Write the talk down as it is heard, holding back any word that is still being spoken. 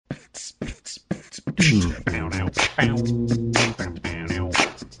Hey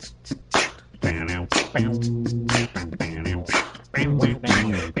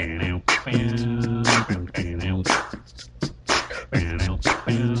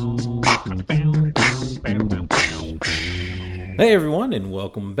everyone, and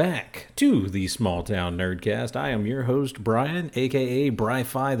welcome back to the Small Town Nerdcast. I am your host, Brian, aka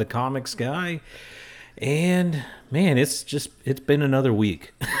Bri-Fi, the comics guy. And man, it's been another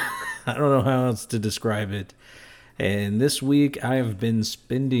week. I don't know how else to describe it. And this week I have been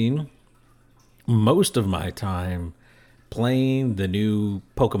spending most of my time playing the new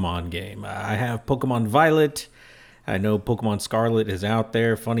Pokemon game. I have Pokemon Violet. I know Pokemon Scarlet is out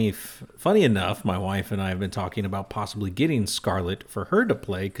there. Funny enough, my wife and I have been talking about possibly getting Scarlet for her to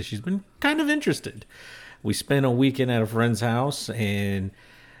play because she's been kind of interested. We spent a weekend at a friend's house, and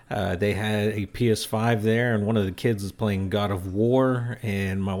they had a PS5 there, and one of the kids was playing God of War,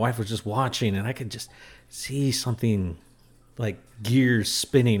 and my wife was just watching, and I could just see something like gears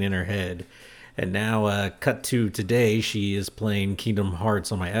spinning in her head. And now, cut to today, she is playing Kingdom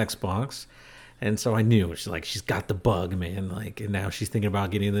Hearts on my Xbox. And so I knew, she's got the bug, man. And now she's thinking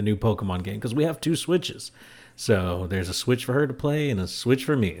about getting the new Pokemon game because we have 2 Switches. So there's a Switch for her to play and a Switch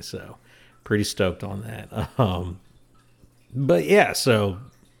for me. So pretty stoked on that. But yeah, so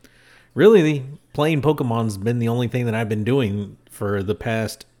really playing Pokemon's been the only thing that I've been doing for the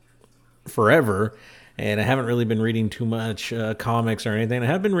past forever. And I haven't really been reading too much comics or anything. I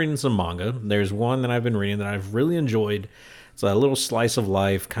have been reading some manga. There's one that I've been reading that I've really enjoyed. It's a little slice of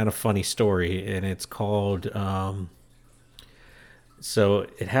life, kind of funny story, and it's called, so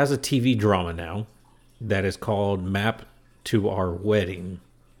it has a TV drama now that is called Map to Our Wedding.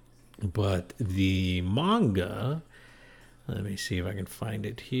 But the manga, let me see if I can find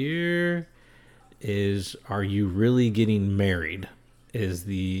it here, is Are You Really Getting Married? Is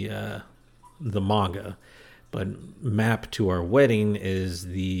the manga. But Map to Our Wedding is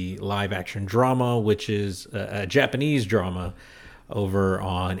the live action drama, which is a Japanese drama over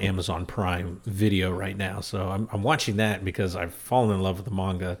on Amazon Prime Video right now. So I'm watching that because I've fallen in love with the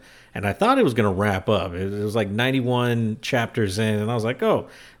manga, and I thought it was going to wrap up. It was like 91 chapters in, and I was like, oh,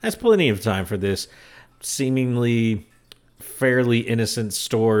 that's plenty of time for this seemingly fairly innocent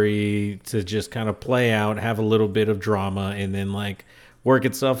story to just kind of play out, have a little bit of drama, and then work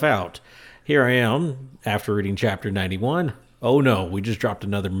itself out. Here I am, after reading chapter 91. Oh no, we just dropped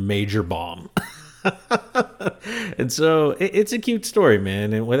another major bomb. And so it's a cute story,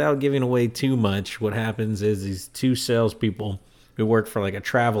 man. And without giving away too much, what happens is these 2 salespeople who work for a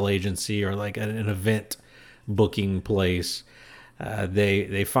travel agency or an event booking place,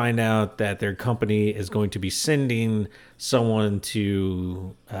 they find out that their company is going to be sending someone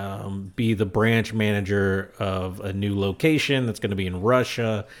to be the branch manager of a new location that's going to be in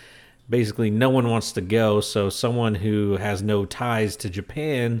Russia. Basically, no one wants to go, so someone who has no ties to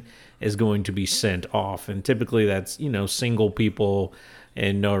Japan is going to be sent off. And typically that's, single people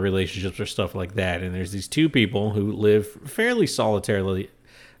and no relationships or stuff like that. And there's these 2 people who live fairly solitarily,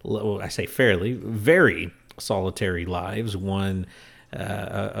 well, I say fairly, very solitary lives. One,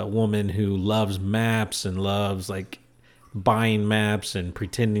 a woman who loves maps and loves buying maps and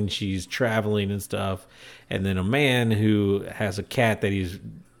pretending she's traveling and stuff. And then a man who has a cat that he's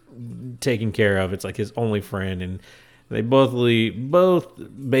taken care of. It's his only friend, and they both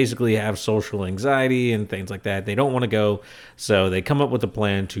basically have social anxiety and things like that. They don't want to go, so they come up with a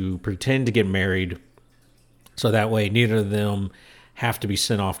plan to pretend to get married, so that way neither of them have to be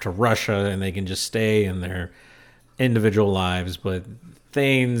sent off to Russia and they can just stay in their individual lives. But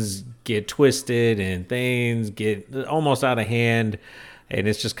things get twisted and things get almost out of hand, and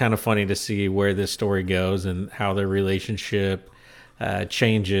it's just kind of funny to see where this story goes and how their relationship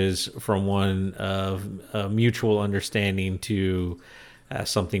changes from one of mutual understanding to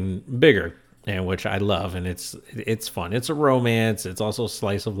something bigger, and which I love. And it's fun. It's a romance. It's also a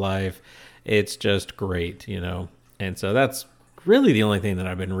slice of life. It's just great, And so that's really the only thing that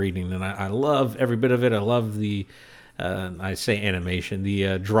I've been reading, and I love every bit of it. I love the I say animation,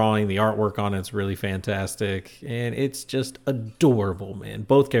 the drawing, the artwork on it's really fantastic, and it's just adorable, man.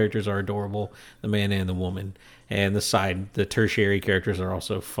 Both characters are adorable, the man and the woman. And the tertiary characters are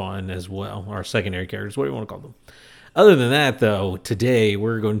also fun as well, or secondary characters, what do you want to call them. Other than that, though, today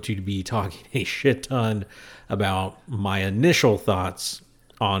we're going to be talking a shit ton about my initial thoughts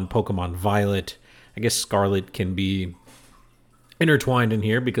on Pokemon Violet. I guess Scarlet can be intertwined in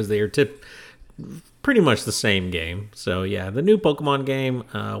here because they are pretty much the same game. So yeah, the new Pokemon game,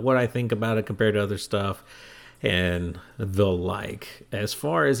 what I think about it compared to other stuff, and the like. As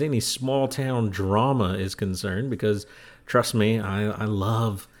far as any small town drama is concerned, because trust me, I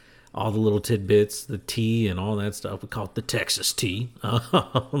love all the little tidbits, the tea and all that stuff. We call it the Texas tea.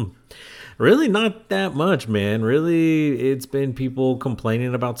 Really not that much, man. Really, it's been people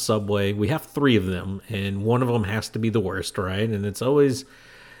complaining about Subway. We have 3 of them, and one of them has to be the worst, right? And it's always,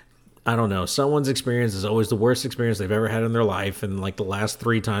 I don't know, someone's experience is always the worst experience they've ever had in their life. And like the last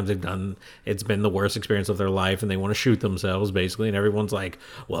 3 times they've done, it's been the worst experience of their life, and they want to shoot themselves, basically. And everyone's like,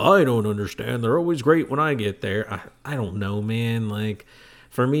 well, I don't understand. They're always great when I get there. I don't know, man. Like,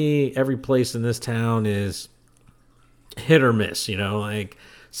 for me, every place in this town is hit or miss, you know? Like,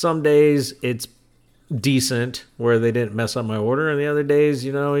 some days it's decent where they didn't mess up my order, and the other days,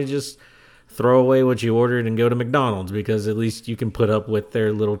 you know, you just throw away what you ordered and go to McDonald's because at least you can put up with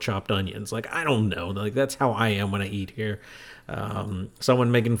their little chopped onions. Like, I don't know. Like, that's how I am when I eat here.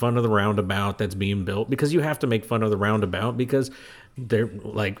 Someone making fun of the roundabout that's being built, because you have to make fun of the roundabout because they're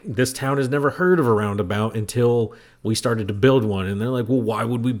like, this town has never heard of a roundabout until we started to build one. And they're like, well, why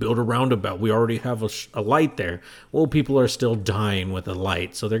would we build a roundabout? We already have a light there. Well, people are still dying with a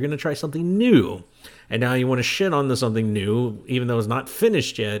light, so they're going to try something new. And now you want to shit on something new, even though it's not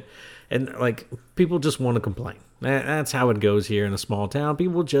finished yet. And like, people just want to complain. That's how it goes here in a small town.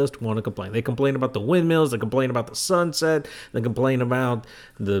 People just want to complain. They complain about the windmills. They complain about the sunset. They complain about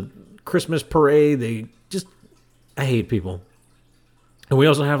the Christmas parade. I hate people. And we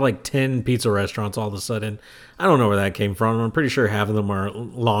also have like 10 pizza restaurants all of a sudden. I don't know where that came from. I'm pretty sure half of them are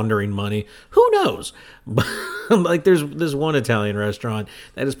laundering money. Who knows? But like, there's one Italian restaurant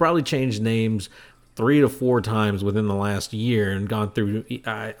that has probably changed names 3 to 4 times within the last year and gone through,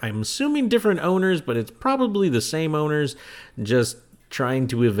 I'm assuming different owners, but it's probably the same owners just trying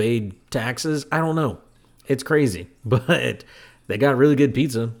to evade taxes. I don't know. It's crazy, but they got really good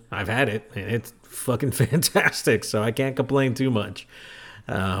pizza. I've had it, and it's fucking fantastic, so I can't complain too much.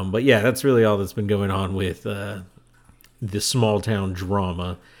 But yeah, that's really all that's been going on with the small town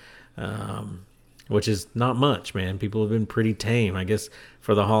drama, which is not much, man. People have been pretty tame, I guess,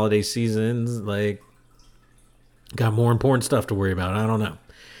 for the holiday seasons. Like, got more important stuff to worry about. I don't know.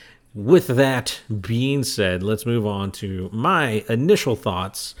 With that being said, let's move on to my initial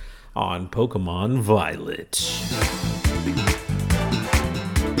thoughts on Pokemon Violet.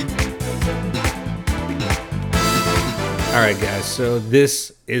 All right, guys, so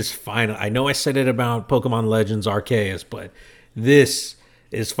this is final. I know I said it about Pokemon Legends Arceus, but this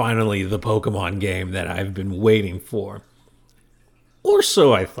is finally the Pokemon game that I've been waiting for. Or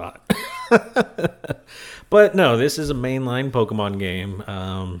so I thought. But no, this is a mainline Pokemon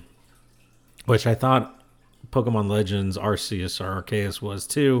game, which I thought Pokemon Legends Arceus or Arceus was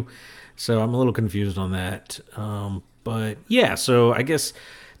too. So I'm a little confused on that. But yeah, so I guess,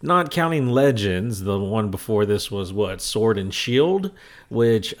 not counting Legends, the one before this was what? Sword and Shield,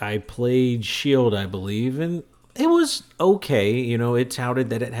 which I played Shield, I believe, and it was okay. You know, it touted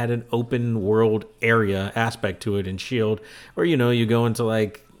that it had an open world area aspect to it in Shield, where, you know, you go into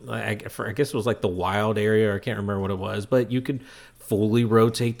like I guess it was like the wild area, or I can't remember what it was, but you could fully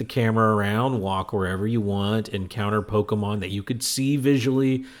rotate the camera around, walk wherever you want, encounter Pokemon that you could see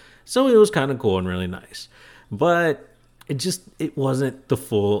visually. So it was kind of cool and really nice. But it wasn't the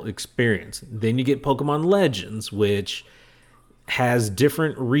full experience. Then you get Pokemon Legends, which has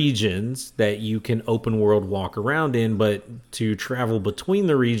different regions that you can open world walk around in, but to travel between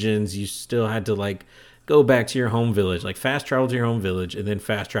the regions, you still had to like go back to your home village, like fast travel to your home village and then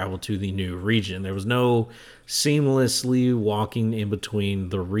fast travel to the new region. There was no seamlessly walking in between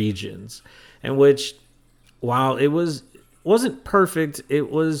the regions, and which, while it wasn't perfect,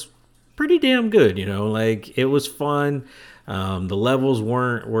 it was pretty damn good, you know. Like, it was fun. The levels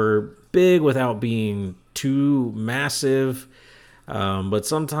were big without being too massive, but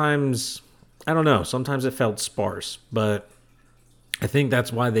sometimes, I don't know, sometimes it felt sparse. But I think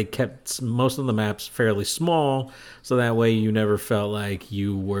that's why they kept most of the maps fairly small, so that way you never felt like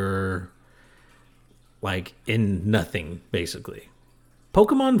you were like in nothing, basically.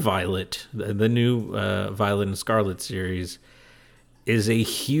 Pokemon Violet, the new Violet and Scarlet series, is a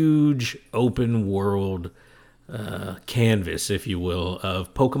huge open world canvas, if you will,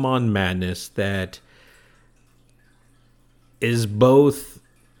 of Pokemon madness that is both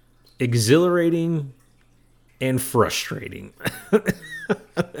exhilarating and frustrating.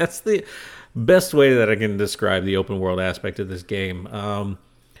 That's the best way that I can describe the open world aspect of this game.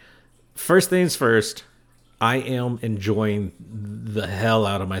 First things first, I am enjoying the hell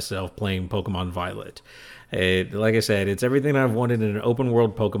out of myself playing Pokemon Violet. Like I said, it's everything I've wanted in an open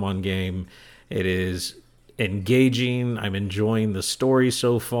world Pokemon game. It is engaging. I'm enjoying the story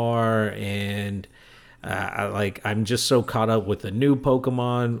so far, and I'm just so caught up with the new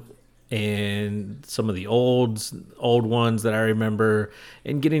Pokemon. and some of the old ones that I remember,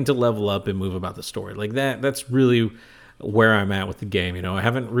 and getting to level up and move about the story. Like that's really where I'm at with the game. You know, I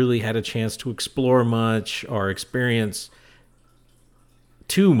haven't really had a chance to explore much or experience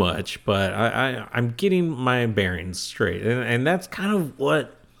too much, but I'm getting my bearings straight. And that's kind of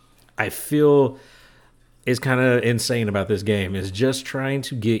what I feel is kind of insane about this game, is just trying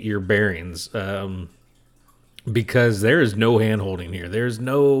to get your bearings. Because there is no hand holding here. There's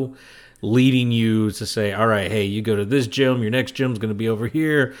no leading you to say, all right, hey, you go to this gym, your next gym's going to be over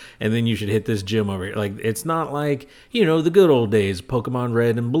here, and then you should hit this gym over here. Like, it's not like, you know, the good old days, Pokemon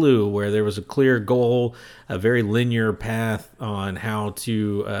Red and Blue, where there was a clear goal, a very linear path on how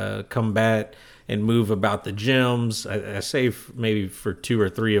to combat and move about the gyms. I say maybe for 2 or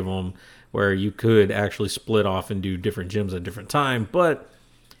 3 of them, where you could actually split off and do different gyms at different time, but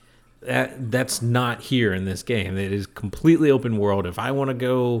that's not here in this game. It is completely open world. If I want to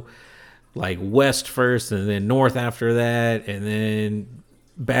go like west first and then north after that and then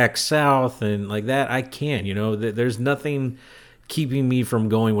back south and like that, I can. You know, there's nothing keeping me from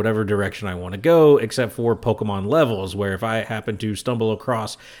going whatever direction I want to go, except for Pokemon levels, where if I happen to stumble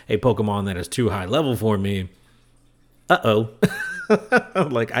across a Pokemon that is too high level for me,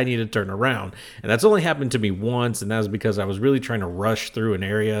 like I need to turn around. And that's only happened to me once, and that was because I was really trying to rush through an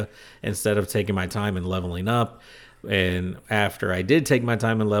area instead of taking my time and leveling up. And after I did take my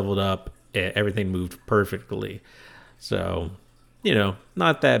time and leveled up, everything moved perfectly. So, you know,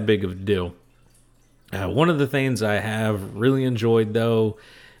 not that big of a deal. One of the things I have really enjoyed, though,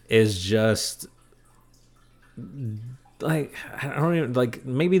 is just like, I don't even, like,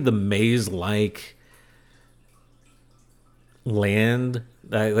 maybe the maze-like land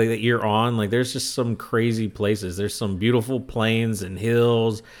that you're on. Like, there's just some crazy places. There's some beautiful plains and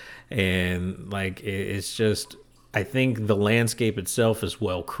hills, and like it's just, I think the landscape itself is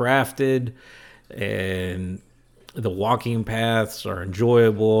well crafted, and the walking paths are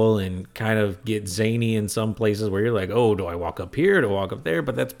enjoyable and kind of get zany in some places where you're like, oh, do I walk up here, do I walk up there?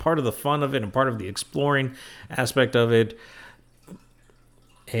 But that's part of the fun of it and part of the exploring aspect of it.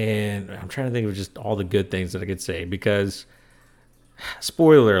 And I'm trying to think of just all the good things that I could say, because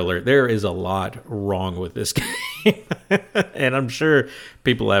spoiler alert, there is a lot wrong with this game. And I'm sure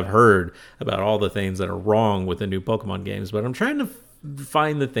people have heard about all the things that are wrong with the new Pokemon games, but I'm trying to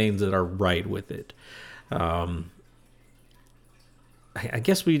find the things that are right with it. I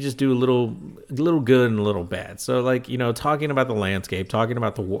guess we just do a little good and a little bad. So, like, you know, talking about the landscape, talking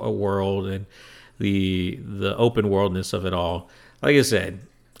about the world and the open worldness of it all. Like I said,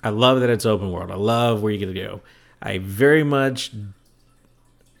 I love that it's open world. I love where you get to go. I very much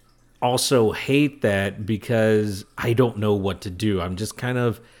also hate that because I don't know what to do. I'm just kind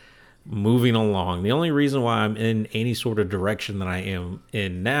of moving along. The only reason why I'm in any sort of direction that I am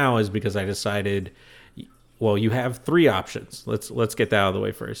in now is because I decided, well, you have 3 options. Let's get that out of the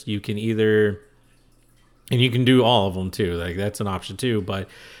way first. You can either, and you can do all of them too. Like, that's an option too, but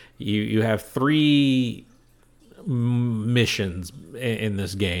you have 3 missions in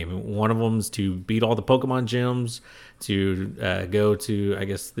this game. One of them is to beat all the Pokemon gyms, to go to, I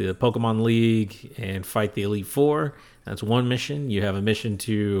guess, the Pokemon League and fight the Elite Four. That's one mission. You have a mission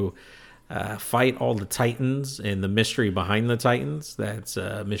to fight all the Titans and the mystery behind the Titans. That's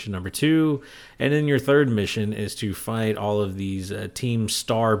mission number 2. And then your third mission is to fight all of these Team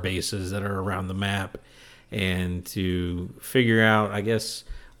Star bases that are around the map, and to figure out, I guess,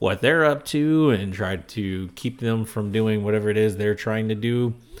 what they're up to and try to keep them from doing whatever it is they're trying to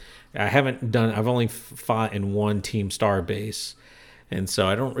do. I've only fought in one Team Star base, and so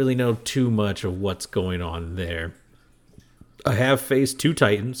I don't really know too much of what's going on there. I have faced 2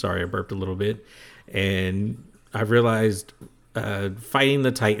 Titans. Sorry, I burped a little bit. And I've realized fighting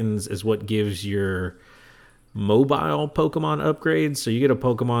the Titans is what gives your mobile Pokemon upgrades. So you get a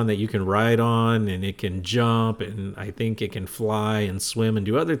Pokemon that you can ride on, and it can jump, and I think it can fly and swim and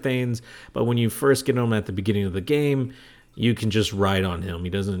do other things. But when you first get him at the beginning of the game, you can just ride on him. He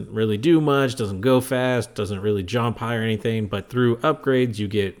doesn't really do much, doesn't go fast, doesn't really jump high or anything. But through upgrades, you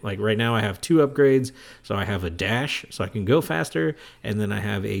get, like right now I have 2 upgrades. So I have a dash, so I can go faster, and then I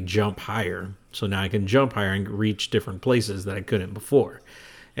have a jump higher. So now I can jump higher and reach different places that I couldn't before.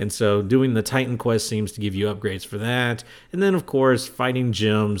 And so doing the Titan quest seems to give you upgrades for that. And then, of course, fighting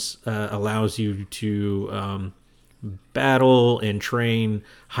gyms allows you to battle and train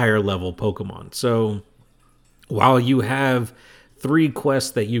higher level Pokemon. So while you have 3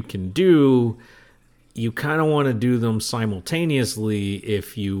 quests that you can do, you kind of want to do them simultaneously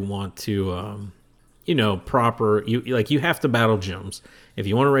if you want to proper. You have to battle gyms. If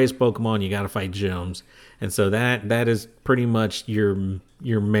you want to raise Pokemon, you got to fight gyms. And so that is pretty much your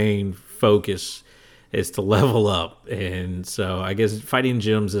main focus, is to level up. And so I guess fighting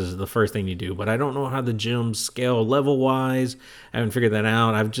gyms is the first thing you do. But I don't know how the gyms scale level wise. I haven't figured that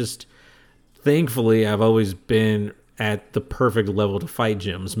out. Thankfully, I've always been at the perfect level to fight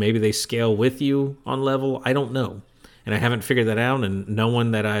gyms. Maybe they scale with you on level. I don't know. And I haven't figured that out, and no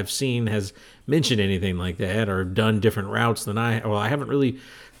one that I've seen has mentioned anything like that or done different routes than I haven't really.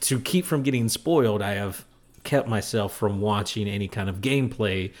 To keep from getting spoiled, I have kept myself from watching any kind of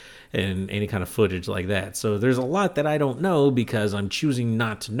gameplay and any kind of footage like that. So there's a lot that I don't know because I'm choosing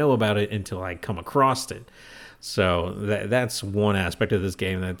not to know about it until I come across it. So that's one aspect of this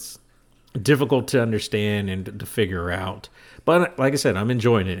game that's difficult to understand and to figure out. But like I said, I'm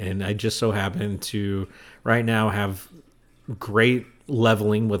enjoying it, and I just so happen to right now have great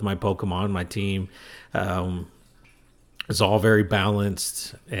leveling with my Pokemon. My team is all very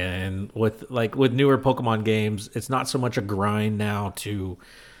balanced, and with newer Pokemon games, it's not so much a grind now to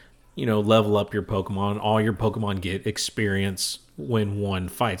level up your Pokemon. All your Pokemon get experience when one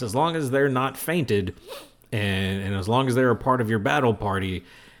fights, as long as they're not fainted, and as long as they're a part of your battle party,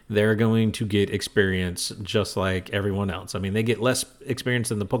 they're going to get experience just like everyone else. I mean, they get less experience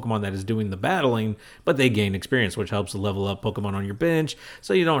than the Pokemon that is doing the battling, but they gain experience, which helps level up Pokemon on your bench,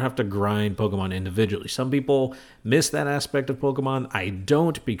 so you don't have to grind Pokemon individually. Some people miss that aspect of Pokemon. I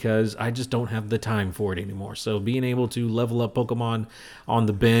don't, because I just don't have the time for it anymore. So being able to level up Pokemon on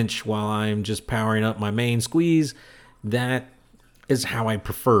the bench while I'm just powering up my main squeeze, that is how I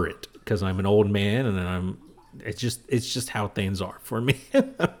prefer it, because I'm an old man and it's just how things are for me.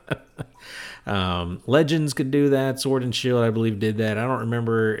 Legends could do that. Sword and Shield, I believe, did that. I don't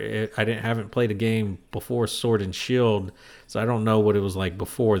remember. Haven't played a game before Sword and Shield, so I don't know what it was like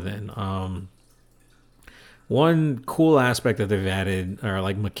before then. One cool aspect that they've added, or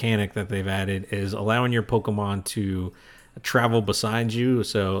mechanic that they've added, is allowing your Pokemon to travel beside you.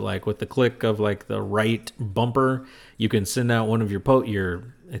 So with the click of the right bumper, you can send out one of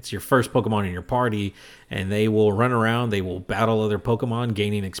it's your first Pokemon in your party, and they will run around. They will battle other Pokemon,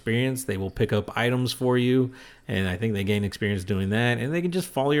 gaining experience. They will pick up items for you, and I think they gain experience doing that. And they can just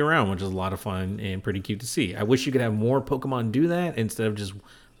follow you around, which is a lot of fun and pretty cute to see. I wish you could have more Pokemon do that instead of just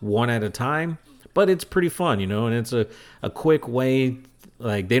one at a time, but it's pretty fun, and it's a quick way.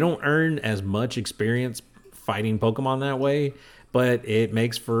 They don't earn as much experience fighting Pokemon that way, but it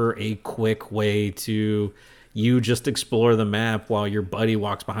makes for a quick way to you just explore the map while your buddy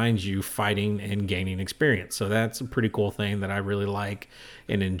walks behind you fighting and gaining experience. So that's a pretty cool thing that I really like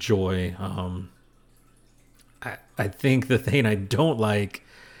and enjoy. I think the thing I don't like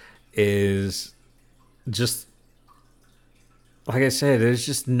is just, like I said, there's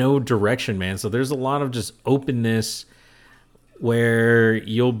just no direction, man. So there's a lot of just openness where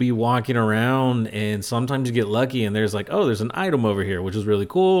you'll be walking around and sometimes you get lucky and there's there's an item over here, which is really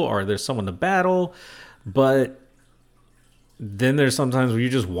cool, or there's someone to battle. But then there's sometimes where you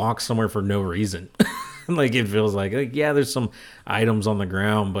just walk somewhere for no reason. It feels yeah, there's some items on the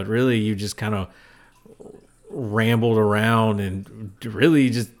ground, but really you just kind of rambled around and really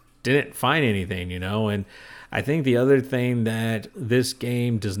just didn't find anything, And I think the other thing that this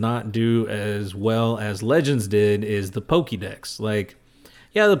game does not do as well as Legends did is the Pokédex.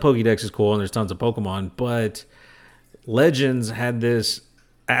 Yeah, the Pokédex is cool and there's tons of Pokemon, but Legends had this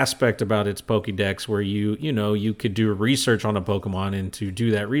aspect about its Pokédex where you could do research on a Pokemon, and to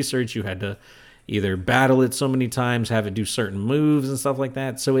do that research you had to either battle it so many times, have it do certain moves and stuff like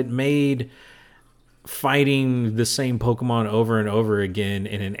that. So it made fighting the same Pokemon over and over again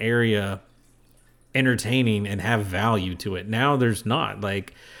in an area entertaining and have value to it. Now there's not.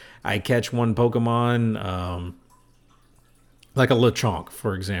 I catch one Pokemon, like a Lechonk,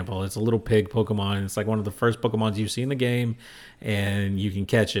 for example. It's a little pig Pokemon. It's one of the first Pokemons you see in the game, and you can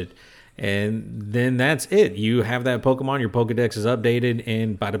catch it. And then that's it. You have that Pokemon, your Pokedex is updated,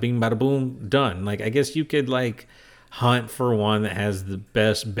 and bada bing, bada boom, done. I guess you could, hunt for one that has the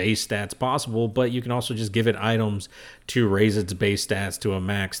best base stats possible, but you can also just give it items to raise its base stats to a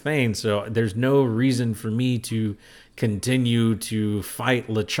max thing. So there's no reason for me to continue to fight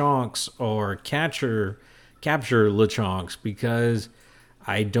Lechonks or capture Lechonks, because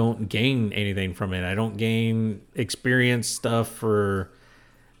I don't gain anything from it. I don't gain experience stuff for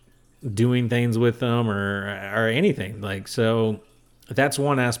doing things with them or anything. So that's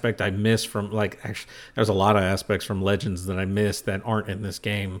one aspect I miss from, actually, there's a lot of aspects from Legends that I miss that aren't in this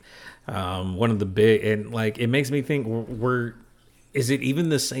game. One of the big, and it makes me think we're is it even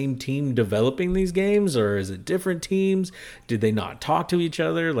the same team developing these games, or is it different teams? Did they not talk to each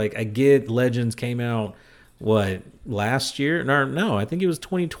other? Like, I get Legends came out, what, last year? No, I think it was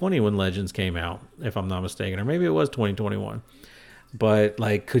 2020 when Legends came out, if I'm not mistaken, or maybe it was 2021. But,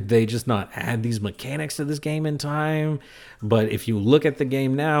 like, could they just not add these mechanics to this game in time? But if you look at the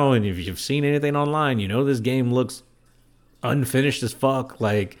game now, and if you've seen anything online, you know this game looks unfinished as fuck.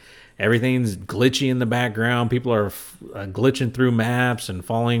 Like, everything's glitchy in the background. People are glitching through maps and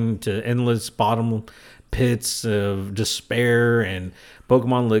falling to endless bottom pits of despair. And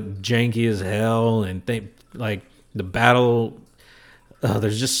Pokemon look janky as hell. And like the battle,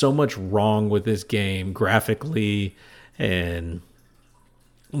 there's just so much wrong with this game graphically and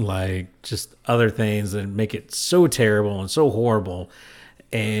like just other things that make it so terrible and so horrible.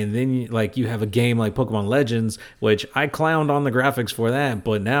 And then like you have a game like Pokemon Legends, which I clowned on the graphics for that,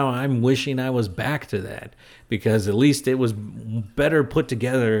 but now I'm wishing I was back to that because at least it was better put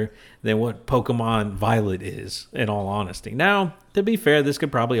together than what Pokemon Violet is, in all honesty. Now, to be fair, this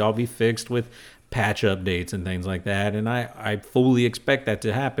could probably all be fixed with patch updates and things like that, and I fully expect that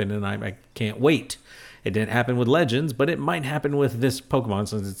to happen, and I can't wait. It didn't happen with Legends, but it might happen with this Pokemon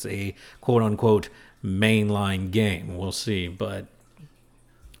since it's a quote-unquote mainline game. We'll see, but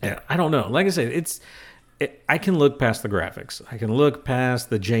I don't know. Like I said, I can look past the graphics. I can look past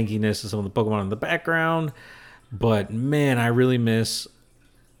the jankiness of some of the Pokemon in the background, but man, I really miss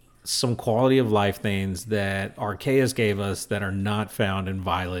some quality of life things that Arceus gave us that are not found in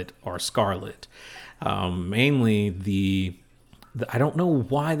Violet or Scarlet. Mainly I don't know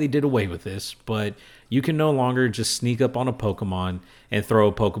why they did away with this, but you can no longer just sneak up on a Pokemon and throw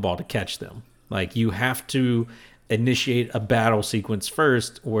a Pokeball to catch them. Like, you have to initiate a battle sequence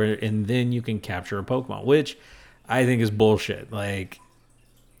first, and then you can capture a Pokemon, which I think is bullshit. Like,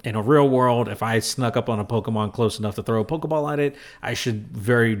 in a real world, if I snuck up on a Pokemon close enough to throw a Pokeball at it, I should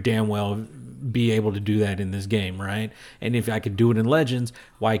very damn well be able to do that in this game, right? And if I could do it in Legends,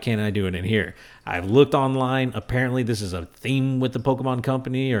 why can't I do it in here? I've looked online. Apparently, this is a theme with the Pokemon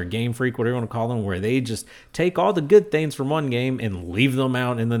Company or Game Freak, whatever you want to call them, where they just take all the good things from one game and leave them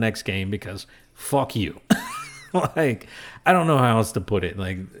out in the next game because fuck you. Like, I don't know how else to put it.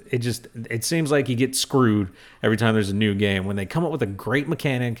 Like, it seems like you get screwed every time there's a new game. When they come up with a great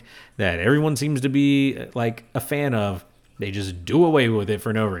mechanic that everyone seems to be like a fan of, they just do away with it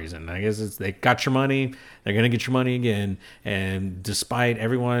for no reason. I guess they got your money, they're gonna get your money again. And despite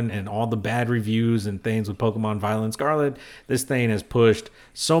everyone and all the bad reviews and things with Pokemon Violet and Scarlet, this thing has pushed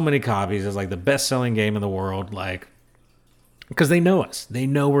so many copies as like the best-selling game in the world. Like, because they know us. They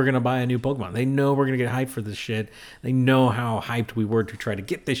know we're going to buy a new Pokemon. They know we're going to get hyped for this shit. They know how hyped we were to try to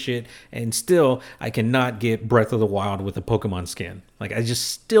get this shit. And still, I cannot get Breath of the Wild with a Pokemon skin. Like, I just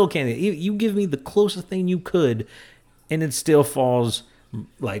still can't. You give me the closest thing you could, and it still falls,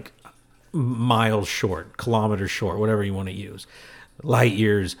 like, miles short, kilometers short, whatever you want to use. Light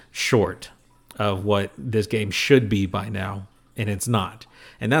years short of what this game should be by now. And it's not.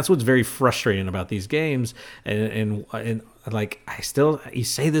 And that's what's very frustrating about these games. And like, you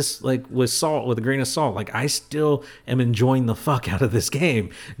say this like with a grain of salt. Like, I still am enjoying the fuck out of this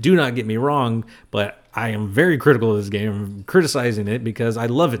game. Do not get me wrong, but I am very critical of this game. I'm criticizing it because I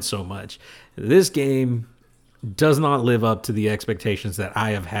love it so much. This game does not live up to the expectations that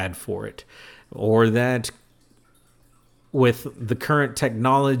I have had for it, or that with the current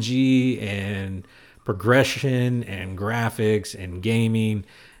technology and progression and graphics and gaming,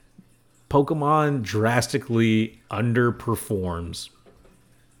 Pokemon drastically underperforms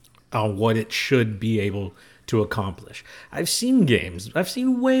on what it should be able to accomplish. I've seen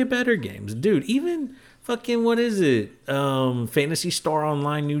way better games. Dude, even fucking, what is it? Phantasy Star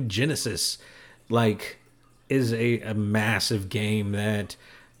Online New Genesis, like, is a massive game that,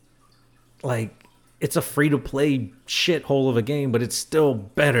 like, it's a free-to-play shithole of a game, but it's still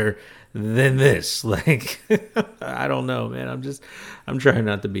better than this. Like, I don't know, man. I'm trying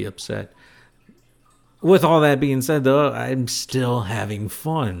not to be upset. With all that being said, though, I'm still having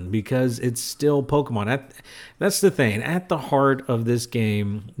fun because it's still Pokemon. That's the thing. At the heart of this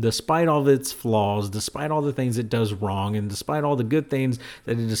game, despite all of its flaws, despite all the things it does wrong, and despite all the good things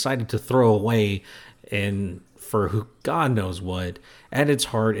that it decided to throw away and for who God knows what, at its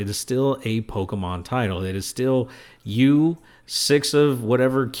heart, it is still a Pokemon title. It is still you, 6 of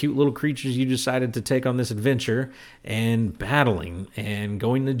whatever cute little creatures you decided to take on this adventure, and battling and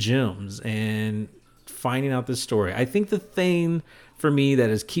going to gyms and finding out this story. I think the thing for me that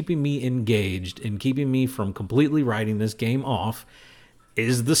is keeping me engaged and keeping me from completely writing this game off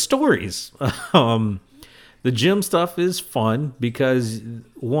is the stories. The gym stuff is fun because,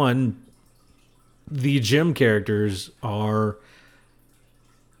 one, the gym characters are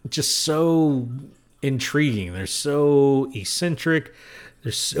just so intriguing. They're so eccentric.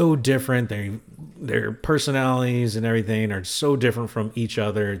 They're so different. Their personalities and everything are so different from each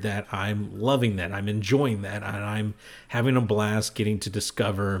other that I'm loving that. I'm enjoying that. And I'm having a blast getting to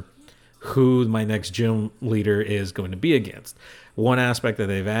discover who my next gym leader is going to be against. One aspect that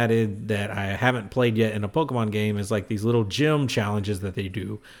they've added that I haven't played yet in a Pokemon game is like these little gym challenges that they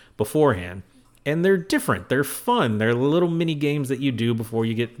do beforehand. And they're different. They're fun. They're little mini games that you do before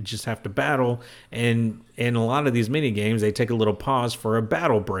you just have to battle. And in a lot of these mini games, they take a little pause for a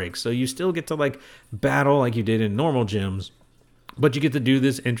battle break. So you still get to like battle like you did in normal gyms, but you get to do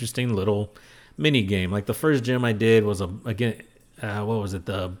this interesting little mini game. Like the first gym I did was what was it?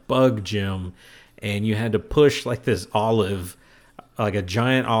 The bug gym. And you had to push like this olive, like a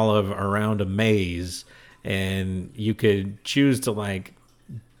giant olive around a maze. And you could choose to like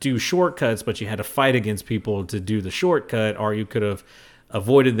do shortcuts, but you had to fight against people to do the shortcut, or you could have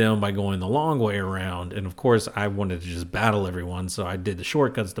avoided them by going the long way around. And of course, I wanted to just battle everyone, so I did the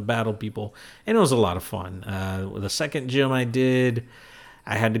shortcuts to battle people, and it was a lot of fun. The second gym I did,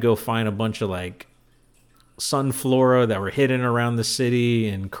 I had to go find a bunch of like sunflora that were hidden around the city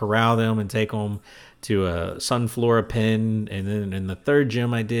and corral them and take them to a sunflora pen. And then in the third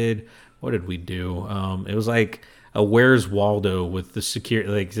gym I did, what did we do? It was like a Where's Waldo with the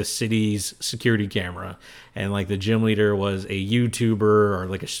like the city's security camera, and like the gym leader was a YouTuber or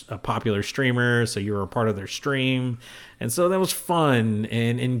like a popular streamer, so you were a part of their stream, and so that was fun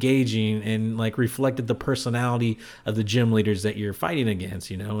and engaging and like reflected the personality of the gym leaders that you're fighting against,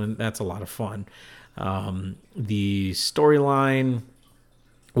 and that's a lot of fun. The storyline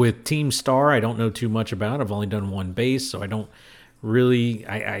with Team Star, I don't know too much about. I've only done one base, so I don't really.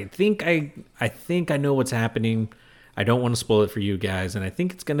 I think I know what's happening. I don't want to spoil it for you guys, and I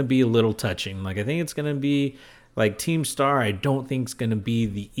think it's going to be a little touching. Like, I think it's going to be like Team Star. I don't think it's going to be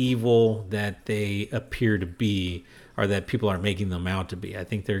the evil that they appear to be, or that people are making them out to be. I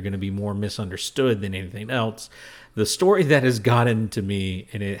think they're going to be more misunderstood than anything else. The story that has gotten to me,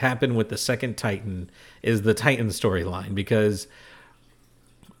 and it happened with the second Titan, is the Titan storyline, because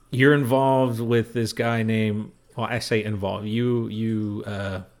you're involved with this guy named, well, I say involved. You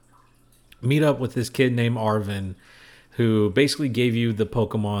meet up with this kid named Arvin, who basically gave you the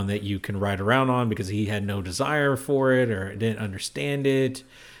Pokemon that you can ride around on because he had no desire for it or didn't understand it,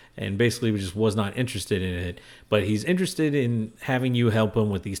 and basically just was not interested in it. But he's interested in having you help him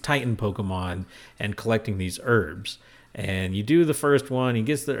with these Titan Pokemon and collecting these herbs. And you do the first one, he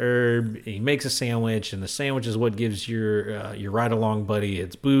gets the herb, he makes a sandwich, and the sandwich is what gives your ride-along buddy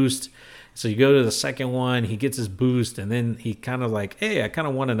its boost. So you go to the second one, he gets his boost, and then he kind of like, hey, I kind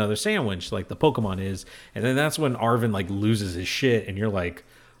of want another sandwich, like the Pokemon is. And then that's when Arvin like loses his shit, and you're like,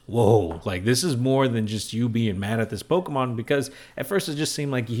 whoa, like this is more than just you being mad at this Pokemon, because at first it just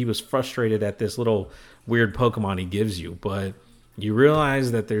seemed like he was frustrated at this little weird Pokemon he gives you. But you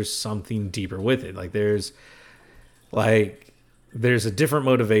realize that there's something deeper with it. There's a different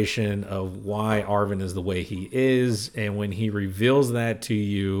motivation of why Arvin is the way he is, and when he reveals that to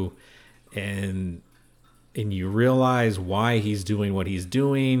you, and you realize why he's doing what he's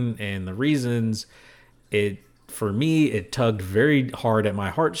doing and the reasons, for me it tugged very hard at my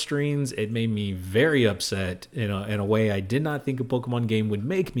heartstrings. It made me very upset in a way I did not think a Pokemon game would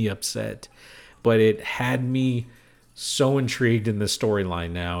make me upset, but it had me so intrigued in the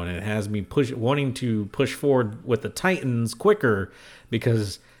storyline now, and it has me wanting to push forward with the Titans quicker,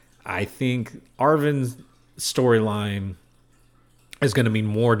 because I think Arvin's storyline is going to mean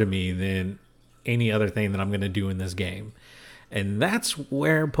more to me than any other thing that I'm going to do in this game. And that's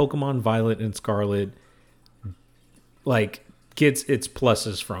where Pokemon Violet and Scarlet like gets its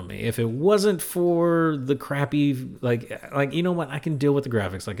pluses from me. If it wasn't for the crappy, like you know what, I can deal with the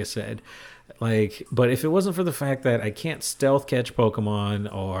graphics, like I said. But if it wasn't for the fact that I can't stealth catch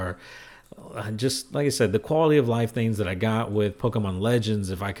Pokemon, or just like I said, the quality of life things that I got with Pokemon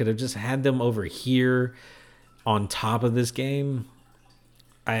Legends, if I could have just had them over here on top of this game,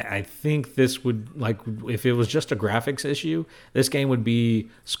 I think this would, like, if it was just a graphics issue, this game would be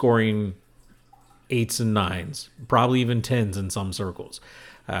scoring 8s and 9s, probably even 10s in some circles.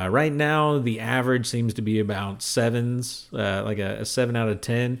 Right now, the average seems to be about 7s, like a 7 out of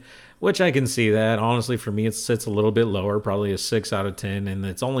 10, which I can see that. Honestly, for me, it sits a little bit lower, probably a 6 out of 10, and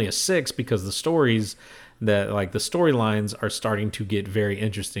it's only a 6 because the storylines are starting to get very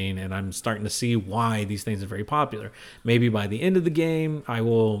interesting, and I'm starting to see why these things are very popular. Maybe by the end of the game, I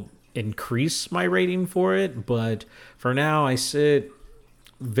will increase my rating for it, but for now, I sit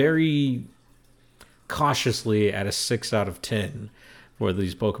very cautiously at a 6 out of 10 for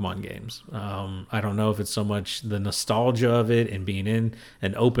these Pokemon games. I don't know if it's so much the nostalgia of it and being in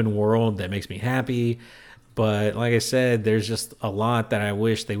an open world that makes me happy, but like I said, there's just a lot that I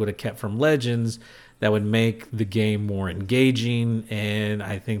wish they would have kept from Legends that would make the game more engaging, and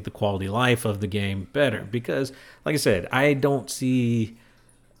I think the quality of life of the game better. Because, like I said, I don't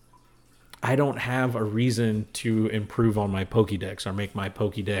have a reason to improve on my Pokédex or make my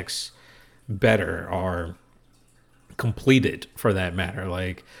Pokédex better or complete it, for that matter.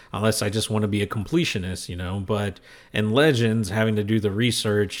 Like, unless I just want to be a completionist, But in Legends, having to do the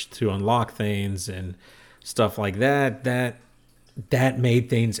research to unlock things and stuff like that made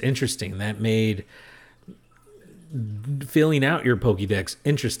things interesting. That made filling out your Pokédex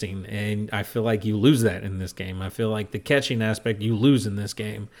interesting, and I feel like you lose that in this game. I feel like the catching aspect you lose in this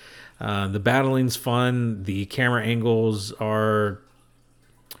game. The battling's fun. The camera angles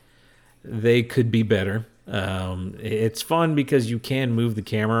they could be better. It's fun because you can move the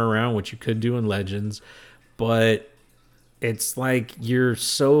camera around, which you could do in Legends, but it's like you're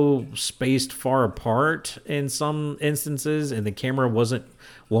so spaced far apart in some instances, and the camera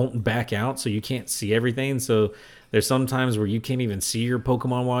won't back out, so you can't see everything. So there's some times where you can't even see your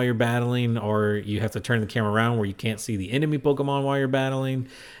Pokemon while you're battling, or you have to turn the camera around where you can't see the enemy Pokemon while you're battling,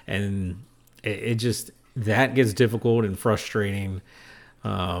 and it just, that gets difficult and frustrating.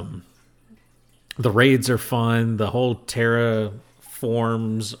 The raids are fun. The whole Terra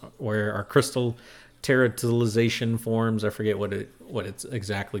forms, where our crystal terratization forms, I forget what it's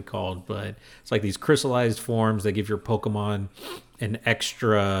exactly called, but it's like these crystallized forms that give your Pokemon an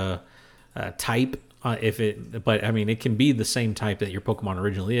extra type. But I mean, it can be the same type that your Pokemon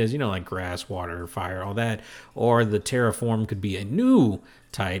originally is, like grass, water, fire, all that. Or the Terra form could be a new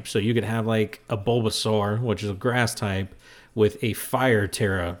type, so you could have like a Bulbasaur, which is a grass type, with a fire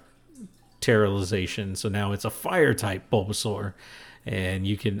terrorization. So now it's a fire type Bulbasaur,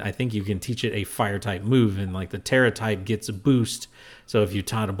 and I think you can teach it a fire type move, and like the Terra type gets a boost. So if you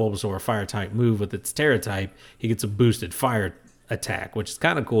taught a Bulbasaur a fire type move with its Terra type, he gets a boosted fire attack, which is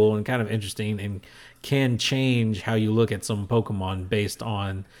kind of cool and kind of interesting, and can change how you look at some Pokemon based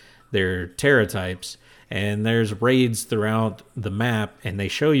on their Terra types. And there's raids throughout the map, and they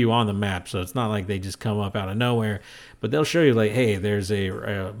show you on the map, so it's not like they just come up out of nowhere, but they'll show you like, hey, there's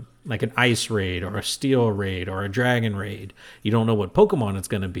like an ice raid or a steel raid or a dragon raid. You don't know what Pokemon it's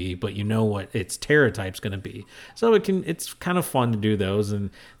going to be, but you know what its Terra type's going to be. So it's kind of fun to do those, and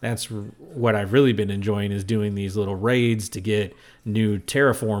that's what I've really been enjoying, is doing these little raids to get new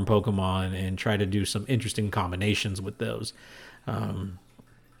Terraform Pokemon and try to do some interesting combinations with those.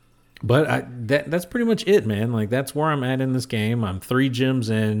 But that's pretty much it, man. Like, that's where I'm at in this game. I'm 3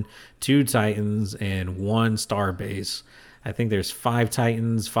 gyms in, 2 Titans, and 1 star base. I think there's 5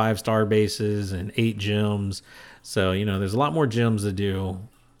 Titans, 5 star bases, and 8 gyms. So, there's a lot more gyms to do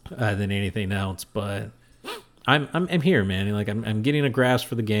than anything else. But I'm here, man. Like, I'm getting a grasp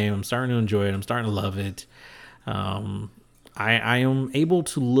for the game. I'm starting to enjoy it. I'm starting to love it. I am able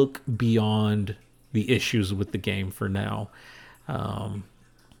to look beyond the issues with the game for now.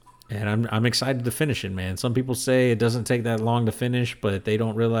 And I'm excited to finish it, man. Some people say it doesn't take that long to finish, but they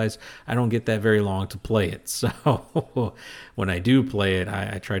don't realize I don't get that very long to play it. So when I do play it,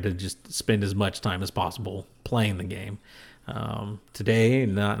 I try to just spend as much time as possible playing the game. Today,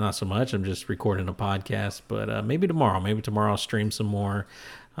 not so much. I'm just recording a podcast, but maybe tomorrow. Maybe tomorrow I'll stream some more.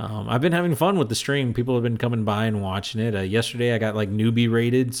 I've been having fun with the stream. People have been coming by and watching it. Yesterday I got like newbie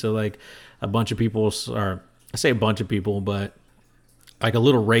rated, so like a bunch of people, or I say a bunch of people, but like a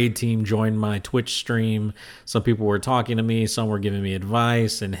little raid team joined my Twitch stream. Some people were talking to me. Some were giving me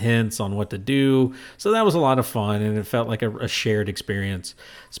advice and hints on what to do. So that was a lot of fun, and it felt like a shared experience.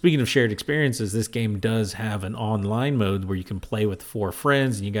 Speaking of shared experiences, this game does have an online mode where you can play with 4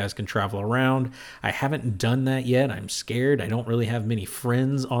 friends and you guys can travel around. I haven't done that yet. I'm scared. I don't really have many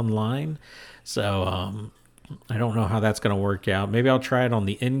friends online. So I don't know how that's going to work out. Maybe I'll try it on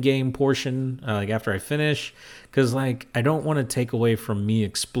the in-game portion, like after I finish, because like I don't want to take away from me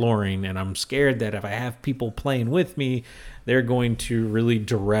exploring, and I'm scared that if I have people playing with me, they're going to really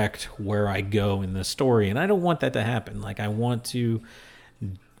direct where I go in the story, and I don't want that to happen. Like, I want to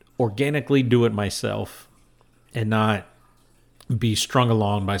organically do it myself and not be strung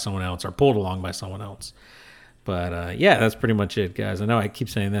along by someone else or pulled along by someone else. But yeah, that's pretty much it, guys. I know I keep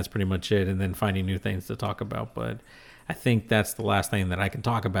saying that's pretty much it and then finding new things to talk about, but I think that's the last thing that I can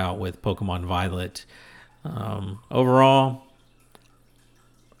talk about with Pokemon Violet. Overall,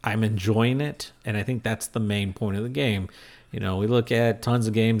 I'm enjoying it, and I think that's the main point of the game. We look at tons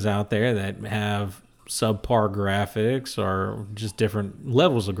of games out there that have subpar graphics or just different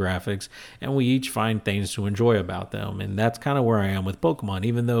levels of graphics, and we each find things to enjoy about them. And that's kind of where I am with Pokemon.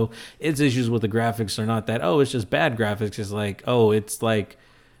 Even though its issues with the graphics are not that, oh, it's just bad graphics. It's like, oh, it's like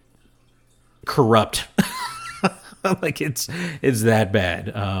corrupt. Like it's that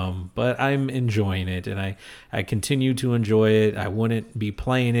bad. But I'm enjoying it, and I continue to enjoy it. I wouldn't be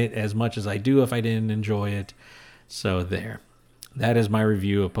playing it as much as I do if I didn't enjoy it. So there. That is my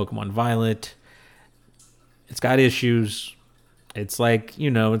review of Pokemon Violet. It's got issues. It's like,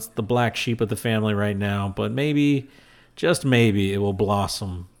 it's the black sheep of the family right now, but maybe, just maybe, it will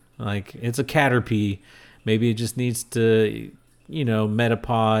blossom. Like, it's a Caterpie. Maybe it just needs to,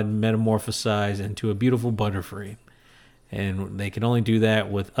 metapod, metamorphosize into a beautiful Butterfree. And they can only do that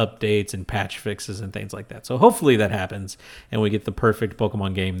with updates and patch fixes and things like that. So hopefully that happens and we get the perfect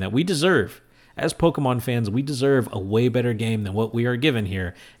Pokemon game that we deserve. As Pokemon fans, we deserve a way better game than what we are given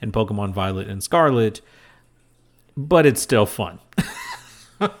here in Pokemon Violet and Scarlet. But it's still fun.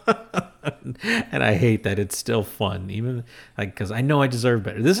 And I hate that it's still fun, even like, because I know I deserve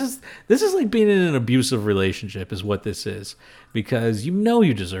better. This is like being in an abusive relationship is what this is, because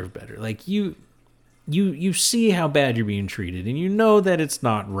you deserve better. Like you see how bad you're being treated, and you know that it's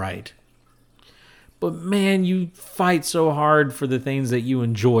not right. But man, you fight so hard for the things that you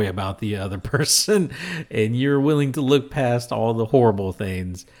enjoy about the other person, and you're willing to look past all the horrible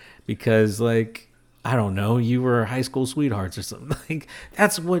things because, like, I don't know, you were high school sweethearts or something. Like,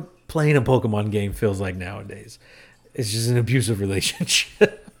 that's what playing a Pokemon game feels like nowadays. It's just an abusive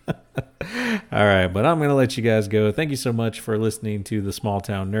relationship. All right, but I'm going to let you guys go. Thank you so much for listening to the Small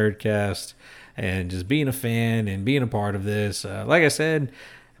Town Nerdcast and just being a fan and being a part of this. Like I said,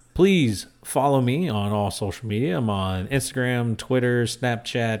 please follow me on all social media. I'm on Instagram, Twitter,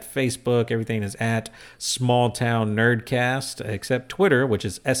 Snapchat, Facebook. Everything is at Small Town Nerdcast, except Twitter, which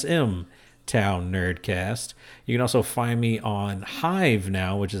is SM Town Nerdcast. You can also find me on Hive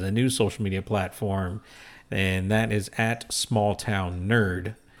now, which is a new social media platform, and that is at Small Town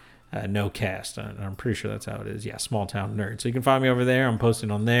Nerd. No cast. I'm pretty sure that's how it is. Yeah, Small Town Nerd. So you can find me over there. I'm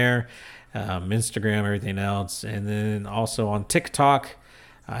posting on there, Instagram, everything else, and then also on TikTok.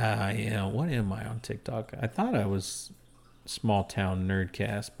 What am I on TikTok? I thought I was Small Town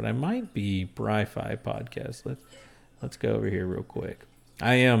Nerdcast, but I might be Bri-Fi Podcast. Let's go over here real quick.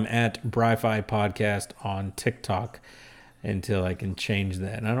 I am at Bri-Fi Podcast on TikTok until I can change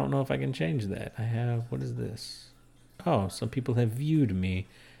that. And I don't know if I can change that. What is this? Oh, some people have viewed me.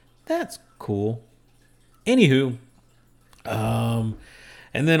 That's cool. Anywho, and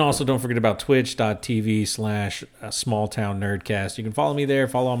then also don't forget about twitch.tv/smalltownnerdcast. You can follow me there,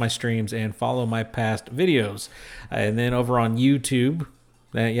 follow all my streams, and follow my past videos. And then over on YouTube,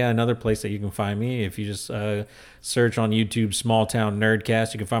 another place that you can find me. If you just search on YouTube Small Town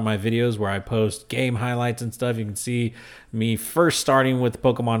Nerdcast, you can find my videos where I post game highlights and stuff. You can see me first starting with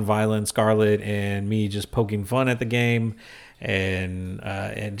Pokemon Violet and Scarlet and me just poking fun at the game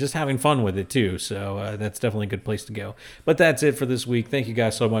and just having fun with it too. So that's definitely a good place to go. But that's it for this week. Thank you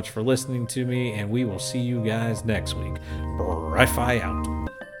guys so much for listening to me, and we will see you guys next week. Bri-Fi out.